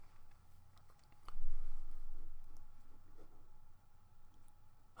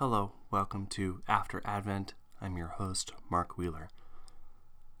Hello, welcome to After Advent. I'm your host, Mark Wheeler.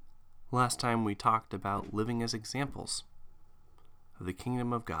 Last time we talked about living as examples of the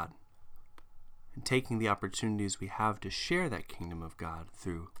kingdom of God and taking the opportunities we have to share that kingdom of God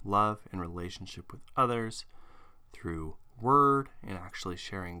through love and relationship with others, through word and actually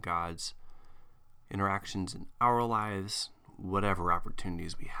sharing God's interactions in our lives, whatever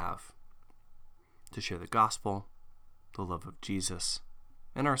opportunities we have to share the gospel, the love of Jesus,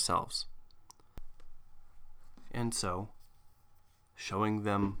 and ourselves. And so, showing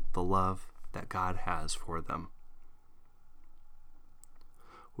them the love that God has for them.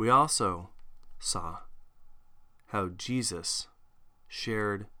 We also saw how Jesus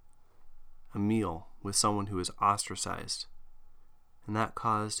shared a meal with someone who was ostracized, and that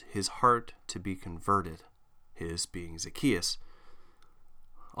caused his heart to be converted, his being Zacchaeus.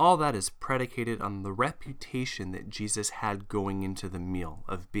 All that is predicated on the reputation that Jesus had going into the meal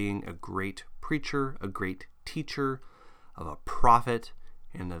of being a great preacher, a great teacher, of a prophet,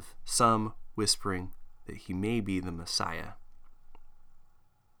 and of some whispering that he may be the Messiah.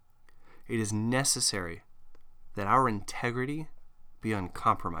 It is necessary that our integrity be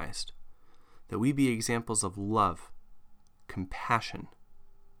uncompromised, that we be examples of love, compassion,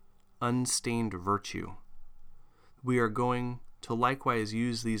 unstained virtue. We are going to likewise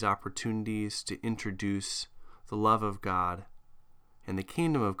use these opportunities to introduce the love of God and the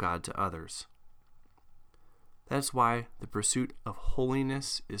kingdom of God to others. That's why the pursuit of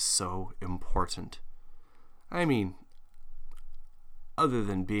holiness is so important. I mean, other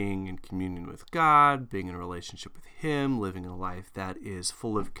than being in communion with God, being in a relationship with Him, living a life that is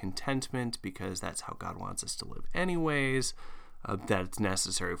full of contentment because that's how God wants us to live anyways, that it's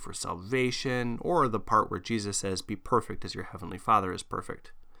necessary for salvation, or the part where Jesus says, be perfect as your heavenly Father is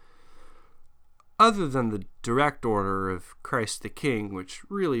perfect. Other than the direct order of Christ the King, which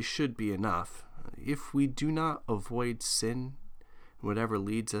really should be enough, if we do not avoid sin, whatever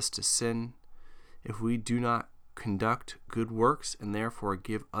leads us to sin, if we do not conduct good works and therefore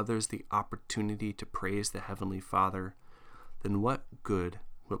give others the opportunity to praise the Heavenly Father, then what good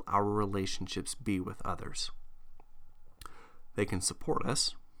will our relationships be with others? They can support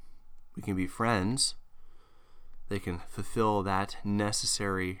us. We can be friends. They can fulfill that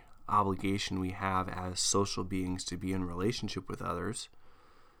necessary obligation we have as social beings to be in relationship with others.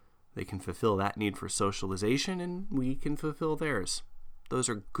 They can fulfill that need for socialization, and we can fulfill theirs. Those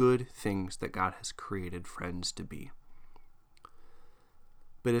are good things that God has created friends to be.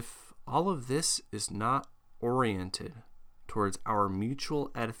 But if all of this is not oriented towards our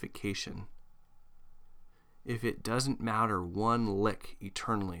mutual edification, if it doesn't matter one lick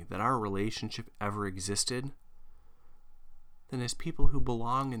eternally that our relationship ever existed, then as people who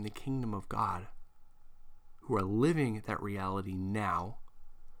belong in the kingdom of God, who are living that reality now,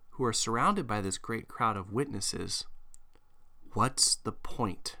 who are surrounded by this great crowd of witnesses, what's the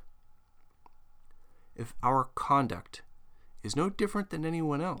point? If our conduct is no different than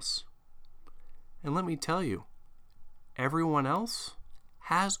anyone else, and let me tell you, everyone else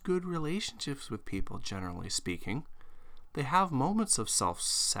has good relationships with people, generally speaking. They have moments of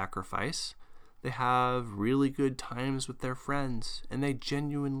self-sacrifice. They have really good times with their friends, and they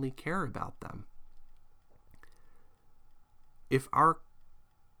genuinely care about them. If our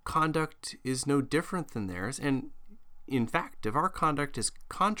conduct is no different than theirs, and in fact, if our conduct is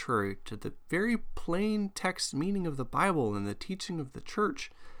contrary to the very plain text meaning of the Bible and the teaching of the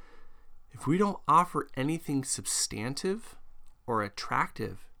church, if we don't offer anything substantive or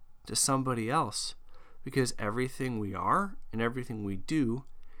attractive to somebody else, because everything we are and everything we do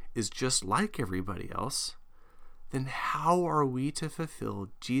is just like everybody else, then how are we to fulfill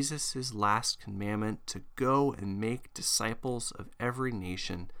Jesus' last commandment to go and make disciples of every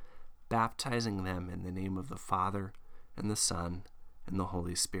nation, baptizing them in the name of the Father and the Son and the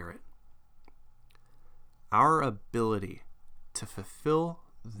Holy Spirit? Our ability to fulfill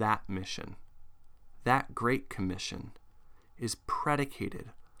that mission, that great commission, is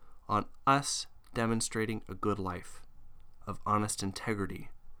predicated on us demonstrating a good life of honest integrity,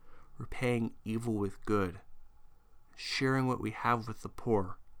 repaying evil with good, sharing what we have with the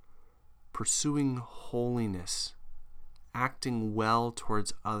poor, pursuing holiness, acting well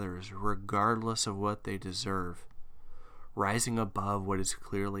towards others regardless of what they deserve, rising above what is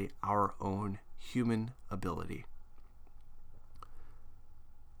clearly our own human ability.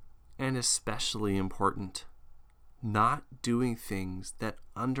 And especially important, not doing things that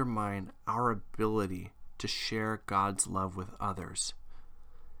undermine our ability to share God's love with others.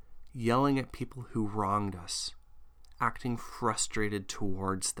 Yelling at people who wronged us, acting frustrated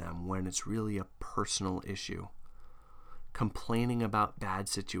towards them when it's really a personal issue. complaining about bad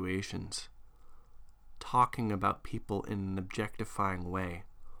situations, talking about people in an objectifying way,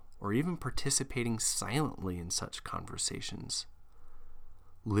 or even participating silently in such conversations,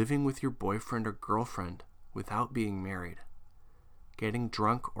 living with your boyfriend or girlfriend without being married, getting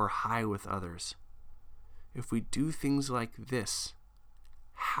drunk or high with others. If we do things like this,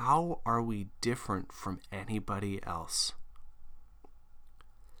 how are we different from anybody else?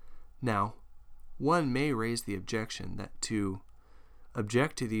 Now, one may raise the objection that to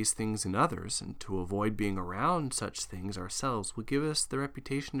object to these things in others and to avoid being around such things ourselves will give us the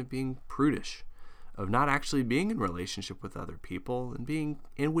reputation of being prudish, of not actually being in relationship with other people,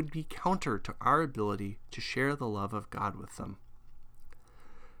 and would be counter to our ability to share the love of God with them.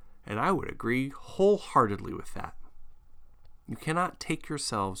 And I would agree wholeheartedly with that. You cannot take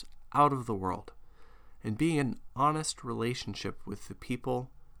yourselves out of the world and be in honest relationship with the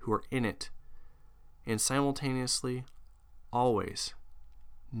people who are in it, and simultaneously, always,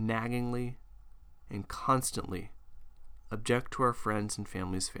 naggingly, and constantly object to our friends' and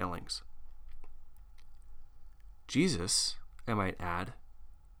family's failings. Jesus, I might add,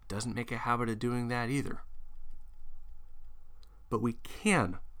 doesn't make a habit of doing that either. But we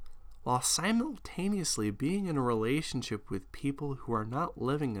can, while simultaneously being in a relationship with people who are not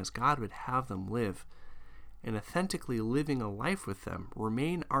living as God would have them live, and authentically living a life with them,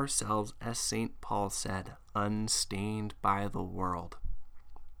 remain ourselves, as St. Paul said, unstained by the world.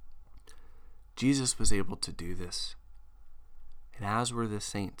 Jesus was able to do this, and as were the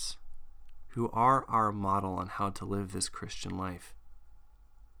saints, who are our model on how to live this Christian life.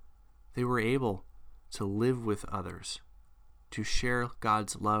 They were able to live with others, to share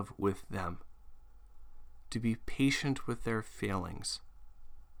God's love with them, to be patient with their failings,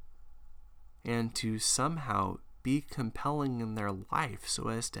 and to somehow be compelling in their life so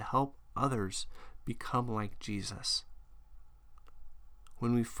as to help others become like Jesus.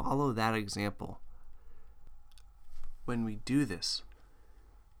 When we follow that example, when we do this,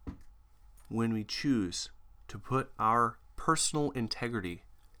 when we choose to put our personal integrity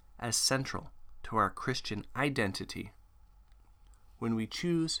as central to our Christian identity, when we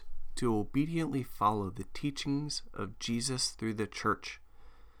choose to obediently follow the teachings of Jesus through the church,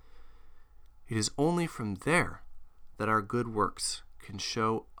 it is only from there that our good works can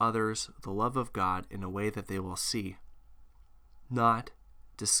show others the love of God in a way that they will see, not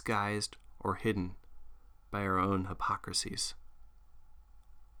disguised or hidden by our own hypocrisies.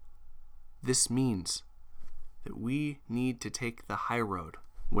 This means that we need to take the high road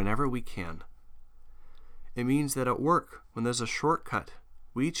whenever we can. It means that at work, when there's a shortcut,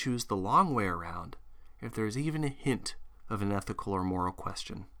 we choose the long way around if there's even a hint of an ethical or moral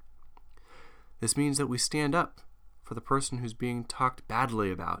question. This means that we stand up for the person who's being talked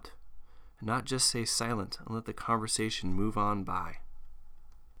badly about, and not just stay silent and let the conversation move on by.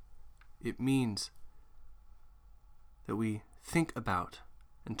 It means that we think about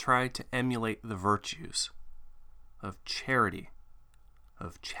and try to emulate the virtues of charity,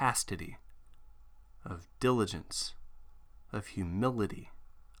 of chastity, of diligence, of humility,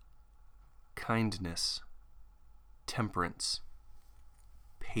 kindness, temperance,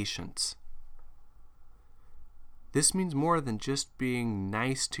 patience. This means more than just being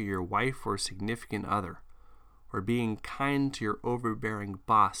nice to your wife or significant other, or being kind to your overbearing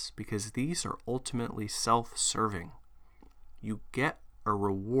boss, because these are ultimately self-serving. You get a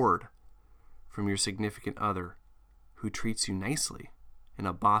reward from your significant other who treats you nicely, and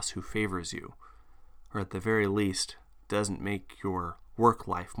a boss who favors you, or at the very least, doesn't make your work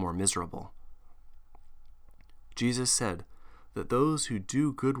life more miserable. Jesus said that those who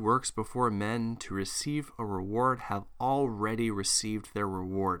do good works before men to receive a reward have already received their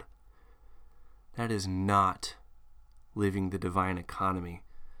reward. That is not living the divine economy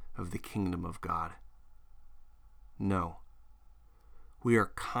of the kingdom of God. No. We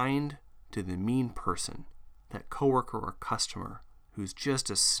are kind to the mean person, that coworker or customer who's just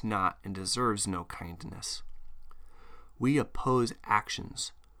a snot and deserves no kindness. We oppose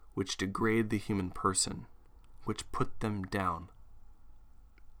actions which degrade the human person, which put them down.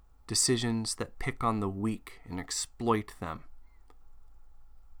 Decisions that pick on the weak and exploit them.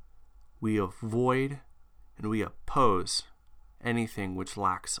 We avoid and we oppose anything which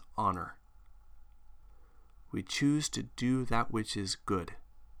lacks honor. We choose to do that which is good.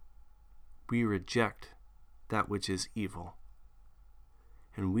 We reject that which is evil.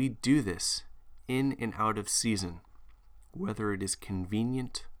 And we do this in and out of season, whether it is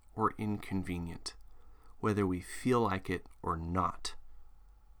convenient or inconvenient, whether we feel like it or not.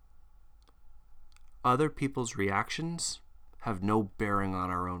 Other people's reactions have no bearing on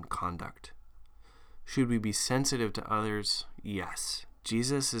our own conduct. Should we be sensitive to others? Yes.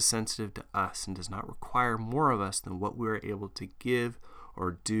 Jesus is sensitive to us and does not require more of us than what we are able to give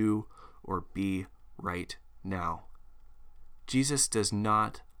or do or be right now. Jesus does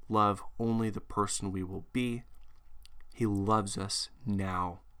not love only the person we will be. He loves us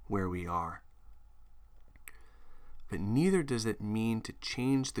now where we are. But neither does it mean to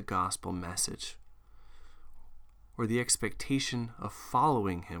change the gospel message or the expectation of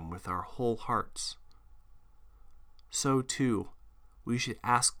following him with our whole hearts. So too, we should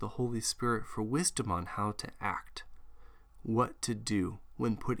ask the Holy Spirit for wisdom on how to act, what to do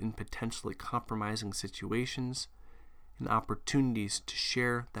when put in potentially compromising situations, and opportunities to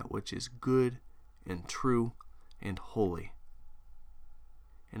share that which is good and true and holy.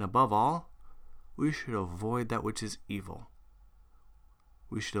 And above all, we should avoid that which is evil.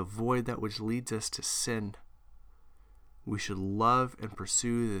 We should avoid that which leads us to sin. We should love and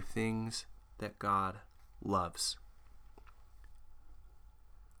pursue the things that God loves.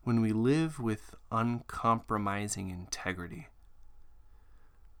 When we live with uncompromising integrity,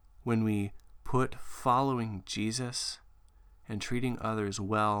 when we put following Jesus and treating others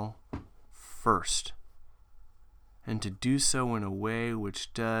well first, and to do so in a way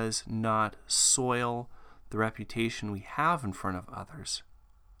which does not soil the reputation we have in front of others,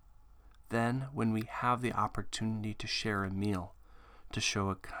 then when we have the opportunity to share a meal, to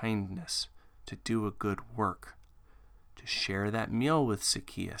show a kindness, to do a good work, to share that meal with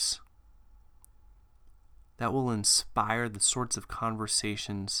Zacchaeus, that will inspire the sorts of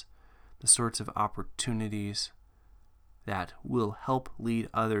conversations, the sorts of opportunities that will help lead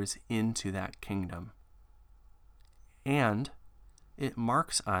others into that kingdom. And it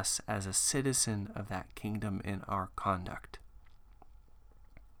marks us as a citizen of that kingdom in our conduct.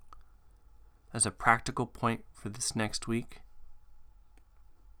 As a practical point for this next week,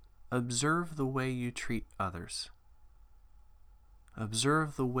 observe the way you treat others.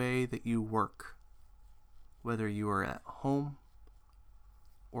 Observe the way that you work, whether you are at home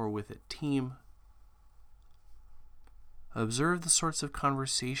or with a team. Observe the sorts of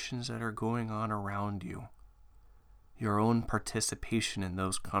conversations that are going on around you, your own participation in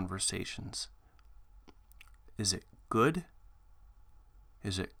those conversations. Is it good?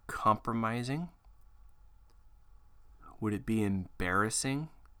 Is it compromising? Would it be embarrassing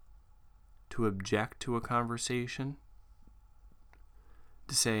to object to a conversation?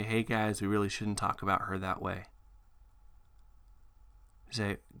 To say, hey guys, we really shouldn't talk about her that way. To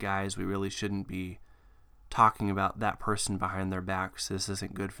say, guys, we really shouldn't be talking about that person behind their backs. This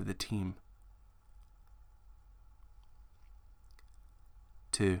isn't good for the team.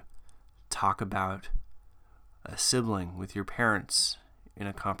 To talk about a sibling with your parents in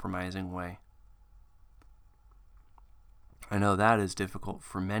a compromising way. I know that is difficult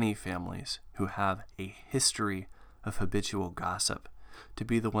for many families who have a history of habitual gossip, to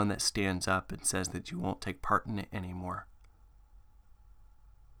be the one that stands up and says that you won't take part in it anymore.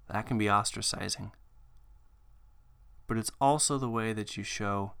 That can be ostracizing. But it's also the way that you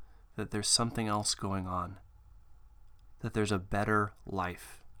show that there's something else going on, that there's a better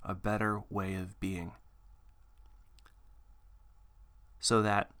life, a better way of being. So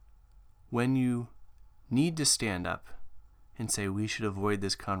that when you need to stand up and say, we should avoid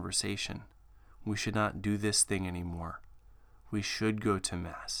this conversation, we should not do this thing anymore, we should go to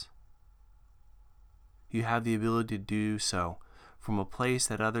Mass, you have the ability to do so from a place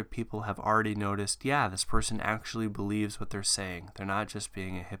that other people have already noticed, yeah, this person actually believes what they're saying. They're not just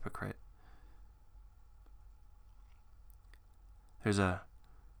being a hypocrite. There's a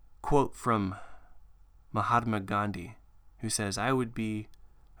quote from Mahatma Gandhi who says, I would be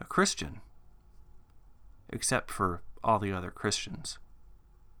a Christian except for all the other Christians.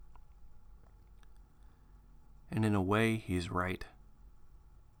 And in a way, he's right.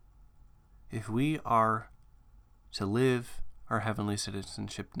 If we are to live our heavenly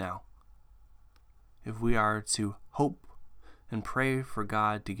citizenship now, if we are to hope and pray for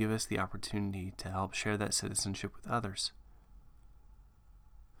God to give us the opportunity to help share that citizenship with others,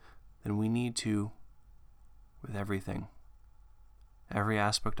 then we need to, with everything, every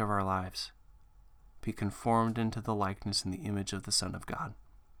aspect of our lives, be conformed into the likeness and the image of the Son of God.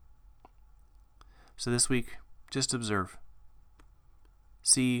 So this week, just observe.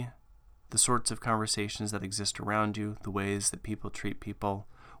 See the sorts of conversations that exist around you, the ways that people treat people,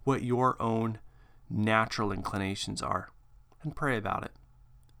 what your own natural inclinations are, and pray about it.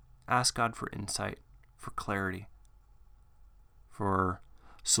 Ask God for insight, for clarity, for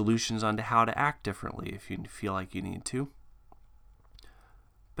solutions on how to act differently if you feel like you need to.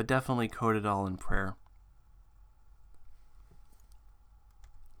 But definitely code it all in prayer.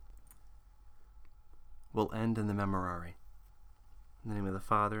 will end in the Memorare. In the name of the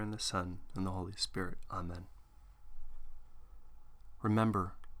Father, and the Son, and the Holy Spirit. Amen.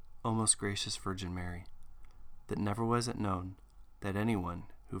 Remember, O most gracious Virgin Mary, that never was it known that anyone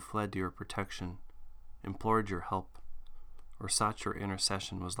who fled to your protection, implored your help, or sought your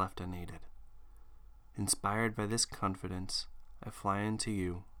intercession was left unaided. Inspired by this confidence, I fly unto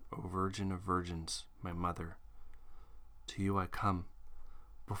you, O Virgin of Virgins, my Mother. To you I come.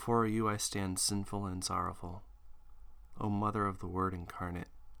 Before you I stand sinful and sorrowful. O Mother of the Word incarnate,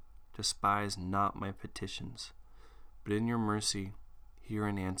 despise not my petitions, but in your mercy hear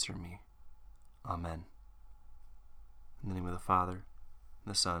and answer me. Amen. In the name of the Father,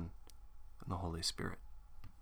 and the Son, and the Holy Spirit.